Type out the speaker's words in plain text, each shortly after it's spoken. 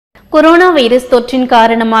Corona virus தொற்றின்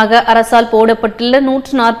காரணமாக அரசால் போடப்பட்டுள்ள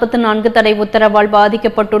 144 தடை உத்தரவால்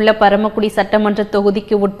பாதிக்கப்பட்டுள்ள பரமக்குடி சட்டமன்ற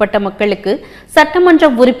தொகுதிக்கு உட்பட்ட மக்களுக்கு சட்டமன்ற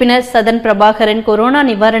உறுப்பினர் சதன் பிரபாகரன் கொரோனா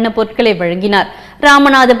நிவாரணப் பொருட்களை வழங்கினார்.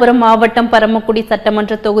 ராமநாதபுரம் மாவட்டம் பரமக்குடி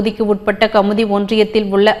சட்டமன்ற தொகுதிக்கு உட்பட்ட கமுதி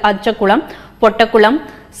ஒன்றியத்தில் உள்ள அச்சக்குளம், பொட்டக்குளம்,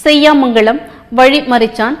 செய்யாமங்கலம்,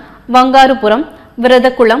 வழிமரிச்சான், வங்காருபுரம்,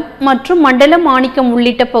 விரதகுளம் மற்றும் மண்டல மாணிக்கம்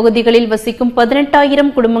உள்ளிட்ட பகுதிகளில் வசிக்கும் 18,000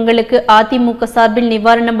 குடும்பங்களுக்கு அதிமுக சார்பில்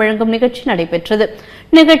நிவாரணம் வழங்கும் நிகழ்ச்சி நடைபெற்றது.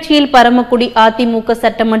 நிகழ்ச்சியில் பரமக்குடி அதிமுக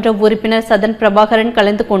சட்டமன்ற உறுப்பினர் சதன் பிரபாகரன்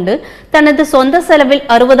கலந்து கொண்டு தனது சொந்த செலவில்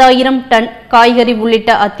 60,000 டன் காய்கறி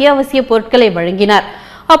உள்ளிட்ட அத்தியாவசிய பொருட்களை வழங்கினார்.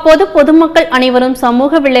 அப்போது பொதுமக்கள் அனைவரும்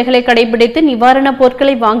சமூக விலைகளை கடைபிடித்து நிவாரணப்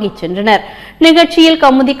பொருட்களை வாங்கிச் சென்றனர். நிகழ்ச்சியில்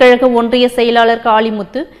கமுதி கழக ஒன்றிய செயலாளர்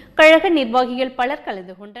காளிமுத்து, கழக நிர்வாகிகள் பலர்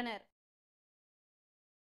கலந்து கொண்டனர்.